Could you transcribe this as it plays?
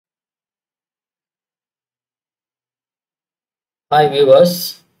Hi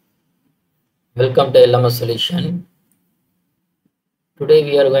viewers, welcome to LMS Solution. Today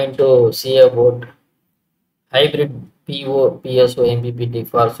we are going to see about hybrid PSO MPPT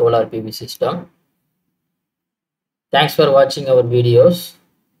for solar PV system. Thanks for watching our videos.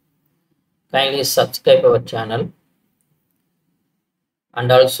 Kindly subscribe our channel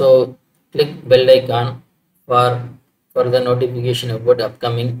and also click bell icon for further notification about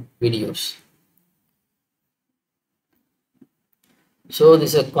upcoming videos. So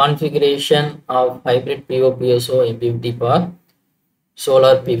this is a configuration of hybrid PSO MPPT for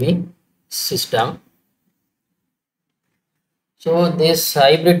solar PV system. So this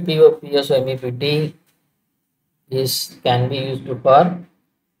hybrid PSO MPPT can be used for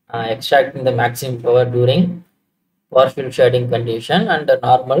extracting the maximum power during partial shading condition and the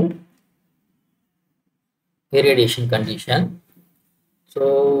normal irradiation condition.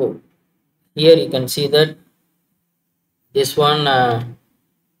 So here you can see that this one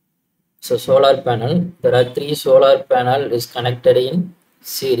is a solar panel. There are three solar panel is connected in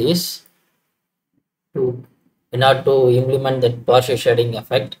series to in order to implement that partial shading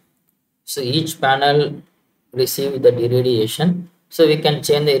effect. So each panel receive the irradiation. So we can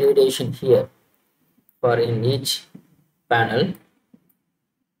change the irradiation here for in each panel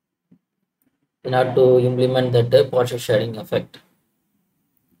in order to implement that partial shading effect.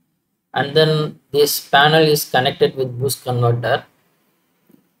 And then this panel is connected with boost converter.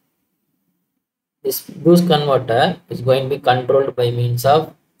 This boost converter is going to be controlled by means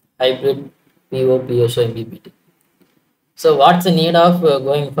of hybrid PSO MPPT. So what's the need of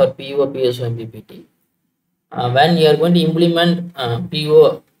going for PSO MPPT? When you are going to implement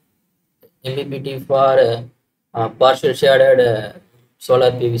PO MPPT for partial shaded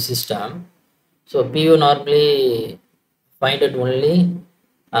solar PV system, so PO normally find it only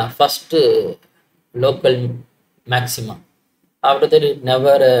first local maxima. After that, it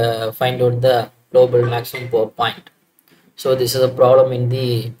never find out the global maximum power point. So this is a problem in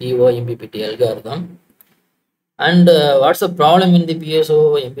the PO MPPT algorithm. And what's the problem in the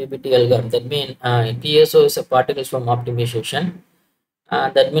PSO MPPT algorithm? That means PSO is a particles from optimization.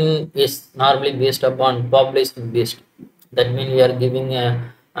 That means it's normally based upon population based. That means we are giving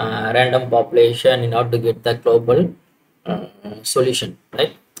a random population in order to get the global solution,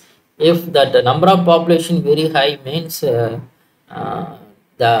 right? If that number of population very high means the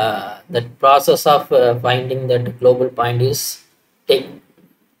process of finding that global point is take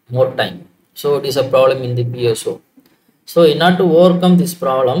more time. So it is a problem in the PSO. So in order to overcome this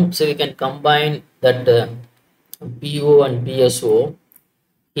problem, so we can combine that PO and PSO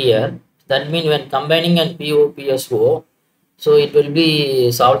here. That means when combining and PSO, so it will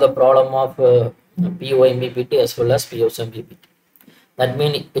be solve the problem of PO MPPT as well as PSO MPPT. That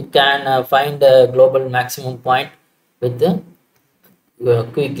means it can find the global maximum point with the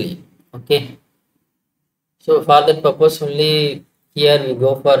quickly. Okay. So for that purpose only here we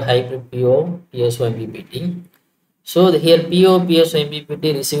go for hybrid PSO MPPT. So here PSO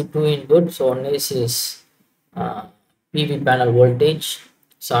MPPT receive two input. So one is PV panel voltage.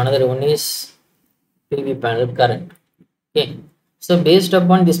 So another one is PV panel current. Okay. So based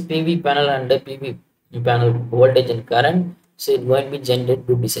upon this PV panel and the PV panel voltage and current, so it's going to be generated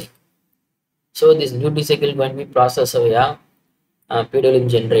duty cycle. So this duty cycle is going to be processed via PWM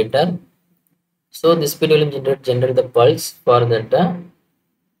generator. So this PWM generator generate the pulse for that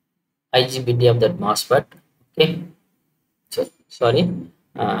IGBT of that MOSFET. Okay. So sorry,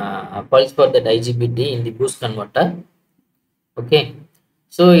 pulse for that IGBT in the boost converter. Okay.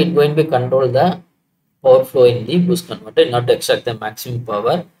 So it's going to be control the power flow in the boost converter not to extract the maximum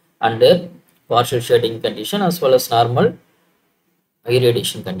power under partial shading condition as well as normal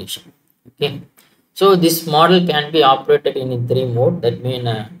irradiation condition. Okay. So this model can be operated in three mode. That means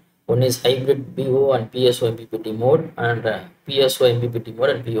one is hybrid PO and PSO MPPT mode and PSO MPPT mode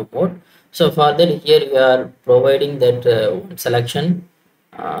and PO mode. So for that here we are providing that selection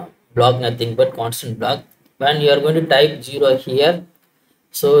block nothing but constant block. When you are going to type 0 here,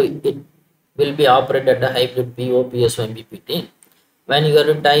 so it will be operated at a hybrid PSO MPPT. When you are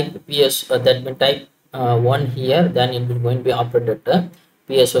to type that means type 1 here, then it will going to be operated at a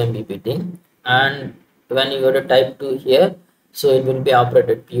PSO MPPT. And when you are to type 2 here, so it will be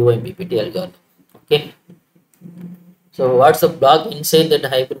operated PO MPPT algorithm. Okay. So what's the block inside that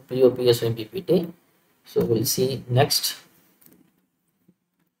hybrid PSO MPPT? So we'll see next.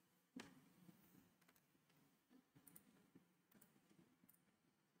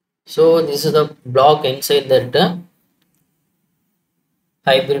 So this is the block inside that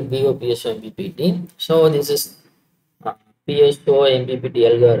hybrid PSO MPPT. So this is PSO MPPT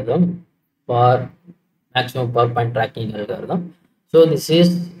algorithm for maximum power point tracking algorithm. So this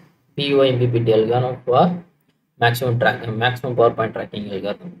is PO MPPT algorithm for maximum power point tracking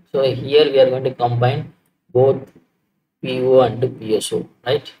algorithm. So here we are going to combine both PO and PSO,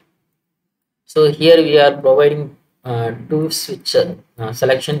 right? So here we are providing two switch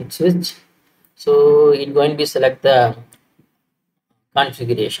selection switch. So it going to be select the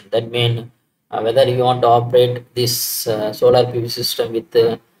configuration. That means whether you want to operate this solar PV system with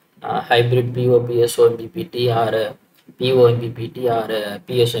hybrid PO PSO MPPT or PO MPPT or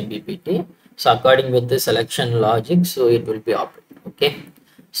PSO MPPT. So according with the selection logic, so it will be operated. Okay.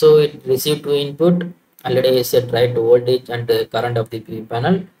 So it received two input. Already I said right voltage and current of the PV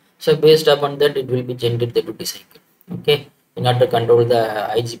panel. So based upon that, it will be generated the duty cycle. Okay. In order to control the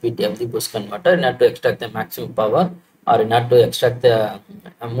IGBT of the boost converter, in order to extract the maximum power, or in order to extract the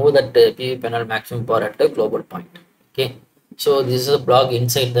move that PV panel maximum power at the global point. Okay. So this is a block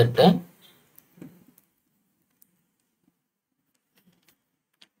inside that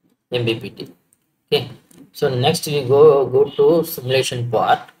MPPT. Okay. So next we go to simulation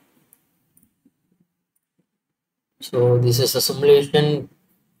part. So this is a simulation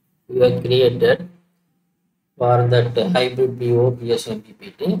we have created for that hybrid PO PSO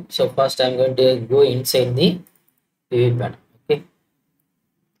MPPT. So first I'm going to go inside the PV panel. Okay.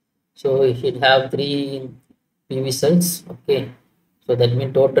 So it have three PV cells. Okay. So that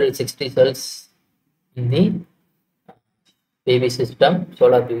means total 60 cells in the PV system,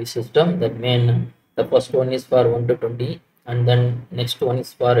 solar PV system. That means the first one is for 1 to 20, and then next one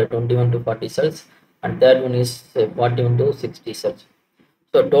is for 21 to 40 cells, and third one is 41 to 60 cells.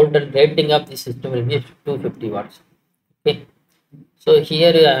 So total rating of the system will be 250 watts. Okay. So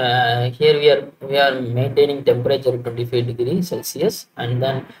here we are maintaining temperature 25 degrees Celsius, and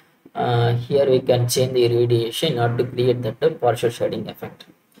then here we can change the irradiation in order to create that partial shading effect.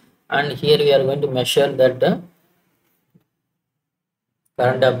 And here we are going to measure that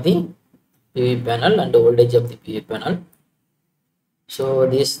current of the PV panel and the voltage of the PV panel. So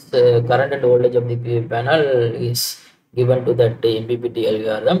this current and voltage of the PV panel is given to that MPPT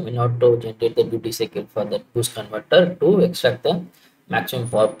algorithm in order to generate the duty cycle for that boost converter to extract the maximum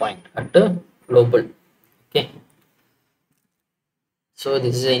power point at the global. Okay. So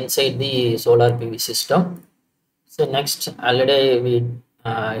this is inside the solar PV system. So next, already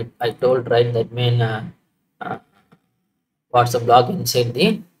I told right that mean what's the block inside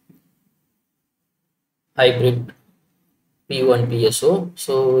the hybrid PO and PSO.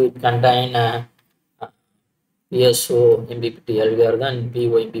 So it contain PSO MPPT algorithm and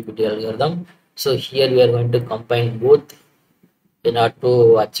PO MPPT algorithm. So here we are going to combine both in order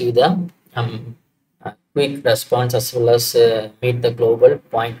to achieve the quick response as well as meet the global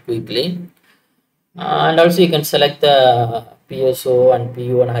point quickly. And also you can select the PSO and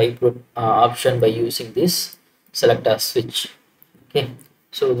PO and hybrid option by using this select as switch. Okay,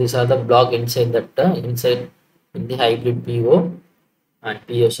 so these are the block inside that inside in the hybrid PO and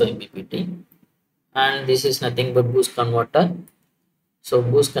PSO MPPT, and this is nothing but boost converter. So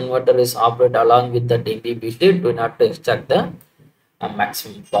boost converter is operate along with the MPPT to not extract the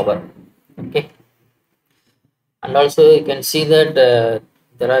maximum power. Okay, and also you can see that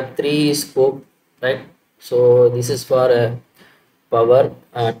there are three scope, right? So this is for power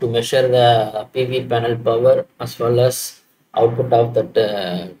to measure the PV panel power as well as output of that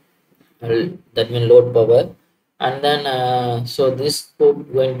that mean load power. And then so this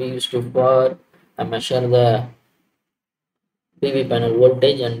scope going to be used to for measure the PV panel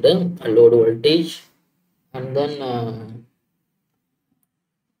voltage and load voltage. And then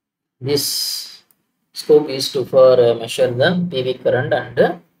this scope is to for measure the PV current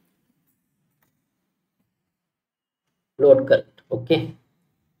and load current. Okay.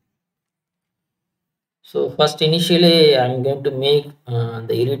 So first initially I'm going to make the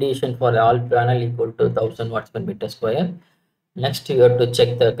irradiation for all panel equal to 1000 watts per meter square. Next you have to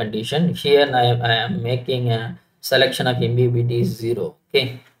check the condition. Here I am making a selection of MPPT is 0.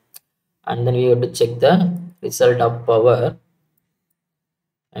 Okay. And then we have to check the result of power.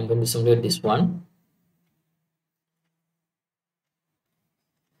 I'm going to simulate this one.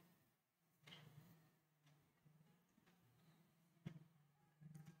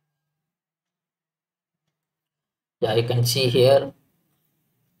 Yeah, you can see here.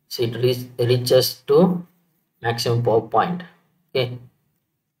 So it reaches to maximum power point. Okay,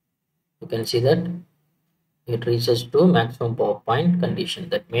 you can see that it reaches to maximum power point condition.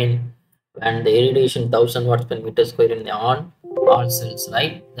 That means when the irradiation 1000 watts per meter square in the on all cells,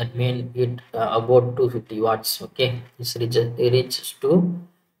 right? That means it about 250 watts. Okay, it reaches to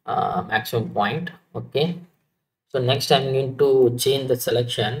maximum point. Okay, so next I'm going to change the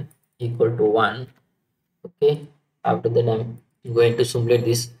selection equal to 1. Okay, after that I'm I'm going to simulate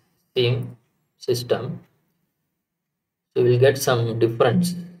this same system. So we'll get some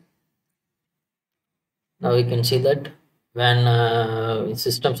difference. Now we can see that when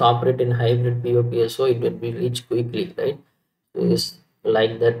systems operate in hybrid po-pso, it will be reach quickly, right? So it's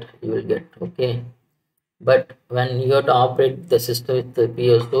like that you will get, okay. But when you have to operate the system with the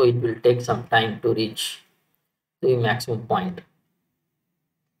PSO, it will take some time to reach the maximum point.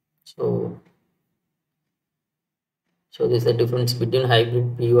 So, so there's a difference between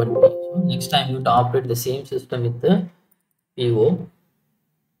hybrid PO and PSO. Next time you have to operate the same system with the PO.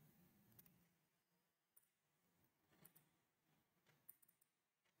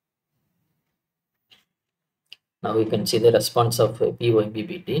 Now we can see the response of PO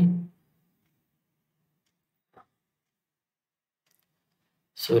MPPT.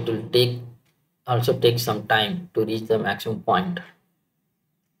 So it will take some time to reach the maximum point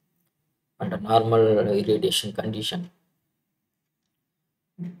under normal irradiation condition.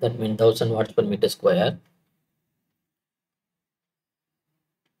 That means 1000 watts per meter square.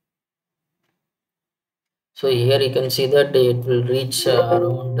 So here you can see that it will reach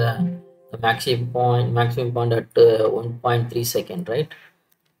around the maximum point at 1.3 second, right?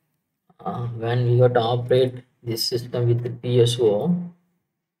 When we got to operate this system with the PSO,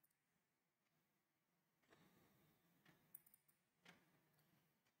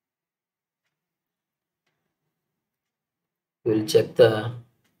 we will check the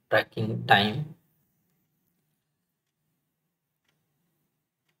tracking time.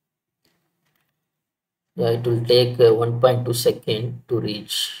 Yeah, it will take 1.2 second to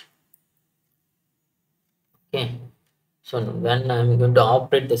reach. Okay, so when I'm going to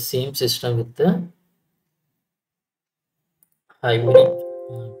operate the same system with the hybrid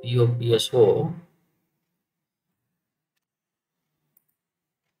PO-PSO,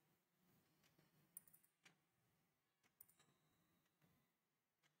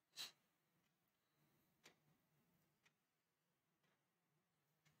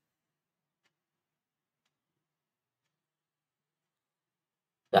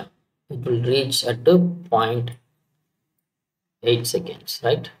 yeah, it will reach at 0.8 seconds,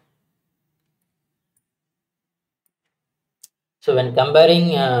 right? So when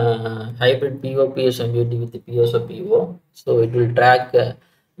comparing hybrid PO-PSO MPP with the PSO-PO, so it will track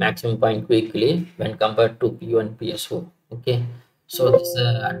maximum point quickly when compared to PO and PSO. Okay, so these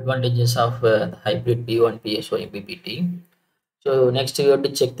advantages of the hybrid PO and PSO MPPT. So next you have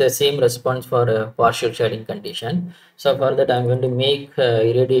to check the same response for partial shading condition. So for that I'm going to make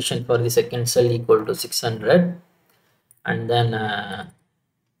irradiation for the second cell equal to 600, and then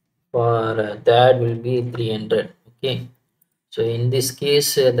for that will be 300. Okay, so in this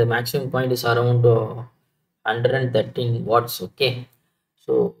case the maximum point is around 113 watts. Okay,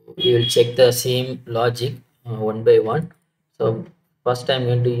 so we will check the same logic one by one. So first I'm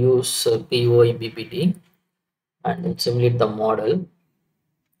going to use PO MPPT and simulate the model.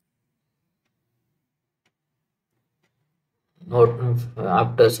 Note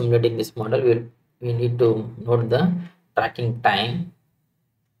after simulating this model, we need to note the tracking time.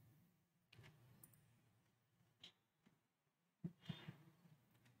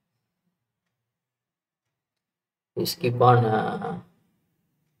 We keep on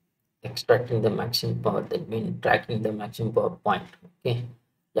extracting the maximum power, that means tracking the maximum power point. Okay,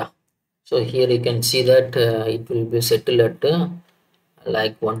 yeah. So here you can see that it will be settled at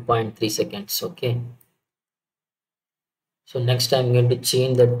like 1.3 seconds. Okay, so next I'm going to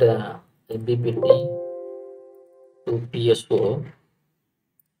change that MPPT to PSO.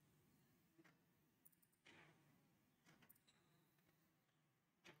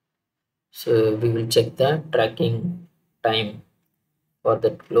 So we will check the tracking time for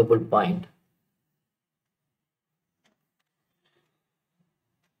that global point.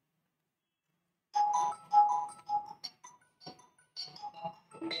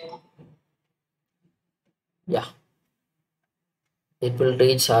 Yeah, it will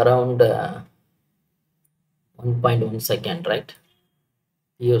reach around 1.1 second, right?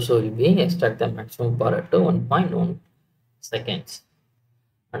 PSO will be extract the maximum power at 1.1 seconds,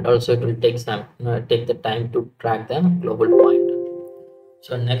 and also it will take the time to track the global point.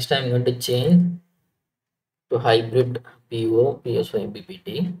 So next I'm going to change to hybrid PSO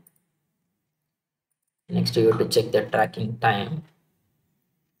MPPT. Next you have to check the tracking time.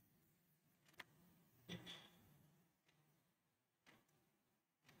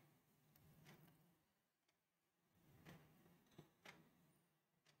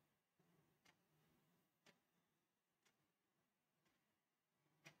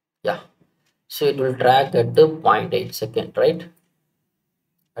 Yeah, so it will track at the 0.8 second, right?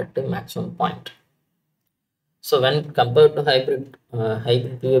 At the maximum point. So when compared to hybrid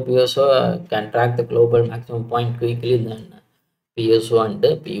PO can track the global maximum point quickly than PSO and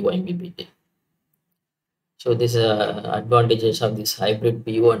PO MPPT. So these are advantages of this hybrid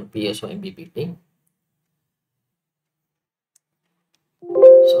PO and PSO MPPT.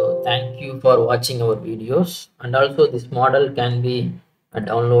 So thank you for watching our videos, and also this model can be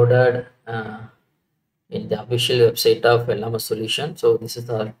downloaded in the official website of LMS Solution. So this is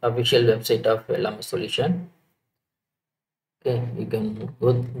the official website of LMS Solution. Okay, you can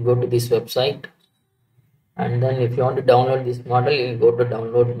go to this website, and then if you want to download this model, you go to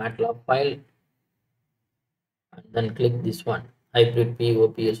download MATLAB file, and then click this one, hybrid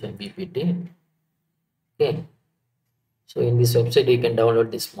po-pso MPPT. Okay, so in this website you can download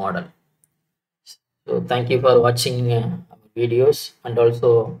this model. So thank you for watching our videos, and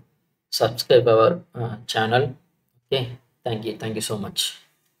also subscribe our channel. Okay, thank you so much.